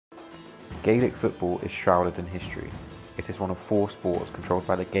Gaelic football is shrouded in history. It is one of 4 sports controlled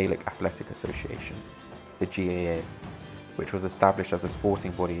by the Gaelic Athletic Association, the GAA, which was established as a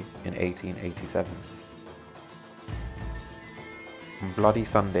sporting body in 1887. On Bloody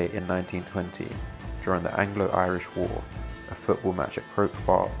Sunday in 1920, during the Anglo-Irish War, a football match at Croke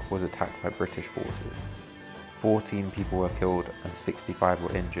Park was attacked by British forces. 14 people were killed and 65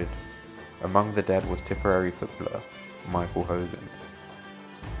 were injured. Among the dead was Tipperary footballer Michael Hogan.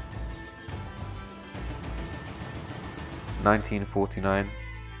 1949,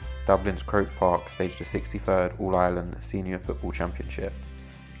 Dublin's Croke Park staged the 63rd All-Ireland Senior Football Championship.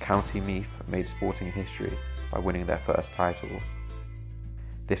 County Meath made sporting history by winning their first title.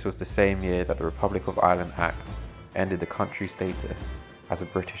 This was the same year that the Republic of Ireland Act ended the country's status as a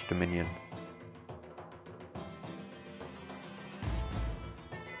British Dominion.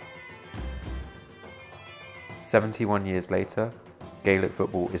 "71 years later, Gaelic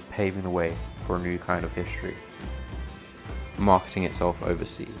football is paving the way for a new kind of history, marketing itself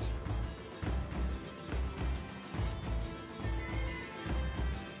overseas.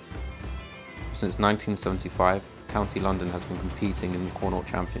 Since 1975, County London has been competing in the Connaught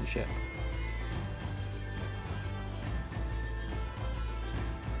Championship.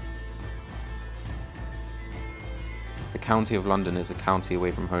 The County of London is a county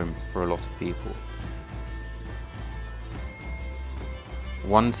away from home for a lot of people.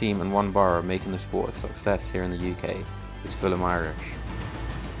 One team and one borough making the sport a success here in the UK is Fulham Irish.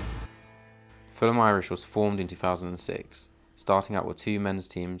 Fulham Irish was formed in 2006, starting out with 2 men's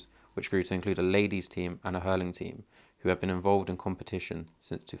teams, which grew to include a ladies' team and a hurling team, who have been involved in competition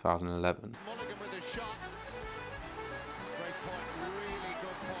since 2011.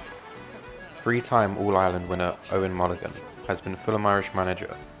 Three-time All-Ireland winner Eoin Mulligan has been Fulham Irish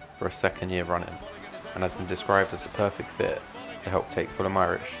manager for a 2nd year running, and has been described as a perfect fit to help take Fulham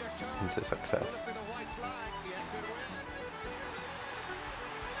Irish into success.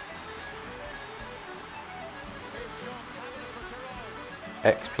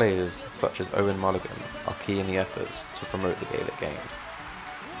 Ex-players such as Eoin Mulligan are key in the efforts to promote the Gaelic games.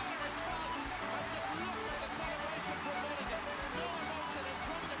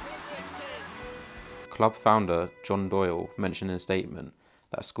 Club founder John Doyle mentioned in a statement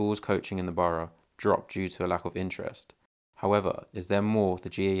that schools coaching in the borough dropped due to a lack of interest. However, is there more the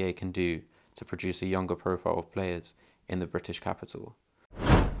GAA can do to produce a younger profile of players in the British capital?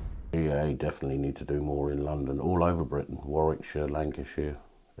 GAA definitely need to do more in London, all over Britain, Warwickshire, Lancashire,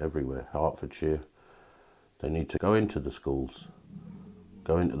 everywhere, Hertfordshire. They need to go into the schools,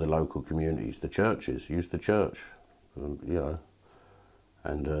 go into the local communities, the churches, use the church,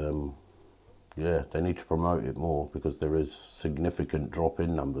 yeah, they need to promote it more, because there is significant drop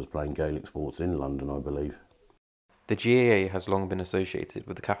in numbers playing Gaelic sports in London, I believe. The GAA has long been associated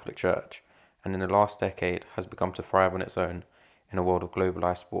with the Catholic Church, and in the last decade has begun to thrive on its own in a world of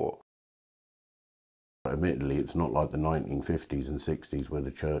globalised sport. Admittedly, it's not like the 1950s and 60s where the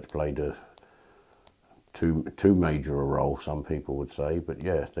church played a too major a role, some people would say, but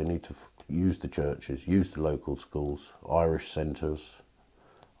yeah, they need to use the churches, use the local schools, Irish centres,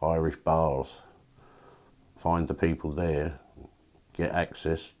 Irish bars, find the people there, get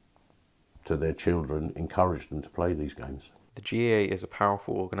access to their children, encourage them to play these games. The GAA is a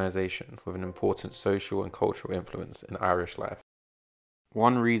powerful organisation with an important social and cultural influence in Irish life.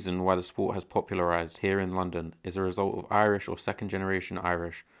 One reason why the sport has popularised here in London is a result of Irish or second-generation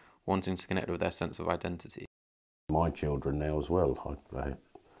Irish wanting to connect with their sense of identity. My children now as well, I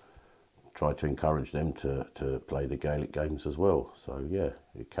try to encourage them to play the Gaelic games as well. So yeah,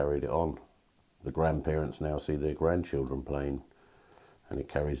 it carried it on. The grandparents now see their grandchildren playing, and it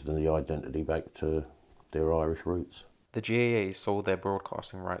carries the identity back to their Irish roots. The GAA sold their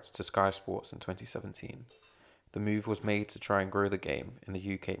broadcasting rights to Sky Sports in 2017. The move was made to try and grow the game in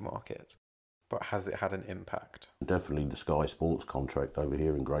the UK market, but has it had an impact? Definitely the Sky Sports contract over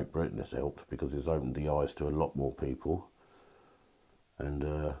here in Great Britain has helped, because it's opened the eyes to a lot more people.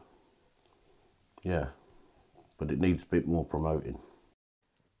 And yeah, but it needs a bit more promoting.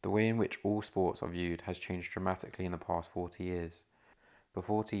 The way in which all sports are viewed has changed dramatically in the past 40 years.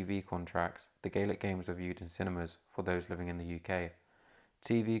 Before TV contracts, the Gaelic games were viewed in cinemas for those living in the UK.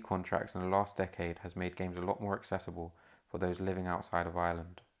 TV contracts in the last decade has made games a lot more accessible for those living outside of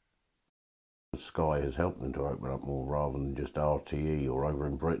Ireland. Sky has helped them to open up more rather than just RTE, or over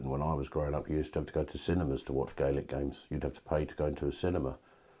in Britain when I was growing up you used to have to go to cinemas to watch Gaelic games. You'd have to pay to go into a cinema.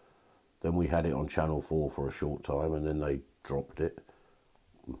 Then we had it on Channel 4 for a short time, and then they dropped it.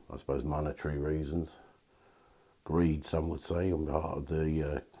 I suppose monetary reasons. Greed, some would say, on behalf of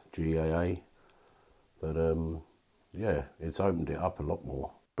the GAA. But yeah, it's opened it up a lot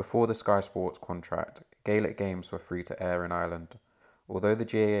more. Before the Sky Sports contract, Gaelic games were free to air in Ireland. Although the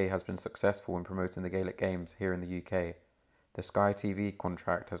GAA has been successful in promoting the Gaelic games here in the UK, the Sky TV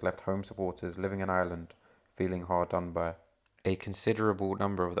contract has left home supporters living in Ireland feeling hard done by. A considerable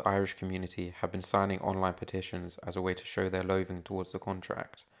number of the Irish community have been signing online petitions as a way to show their loathing towards the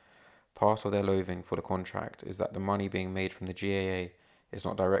contract. Part of their loathing for the contract is that the money being made from the GAA is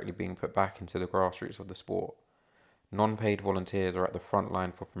not directly being put back into the grassroots of the sport. Non-paid volunteers are at the front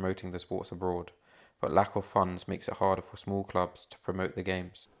line for promoting the sports abroad, but lack of funds makes it harder for small clubs to promote the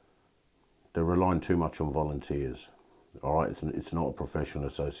games. They're relying too much on volunteers. All right, it's not a professional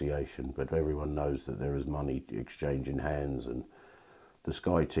association, but everyone knows that there is money exchanging hands, and the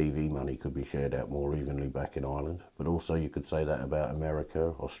Sky TV money could be shared out more evenly back in Ireland. But also you could say that about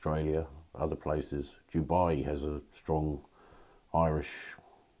America, Australia, other places. Dubai has a strong Irish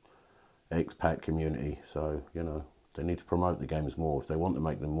expat community, so, you know, they need to promote the games more. If they want to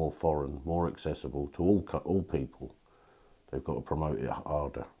make them more foreign, more accessible to all people, they've got to promote it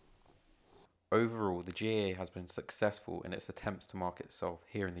harder. Overall, the GAA has been successful in its attempts to market itself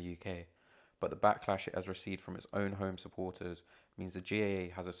here in the UK, but the backlash it has received from its own home supporters means the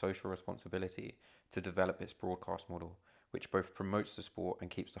GAA has a social responsibility to develop its broadcast model, which both promotes the sport and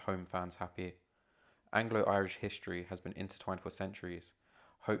keeps the home fans happy. Anglo-Irish history has been intertwined for centuries.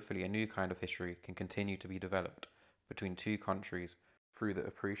 Hopefully a new kind of history can continue to be developed between two countries through the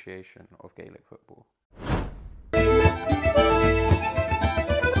appreciation of Gaelic football.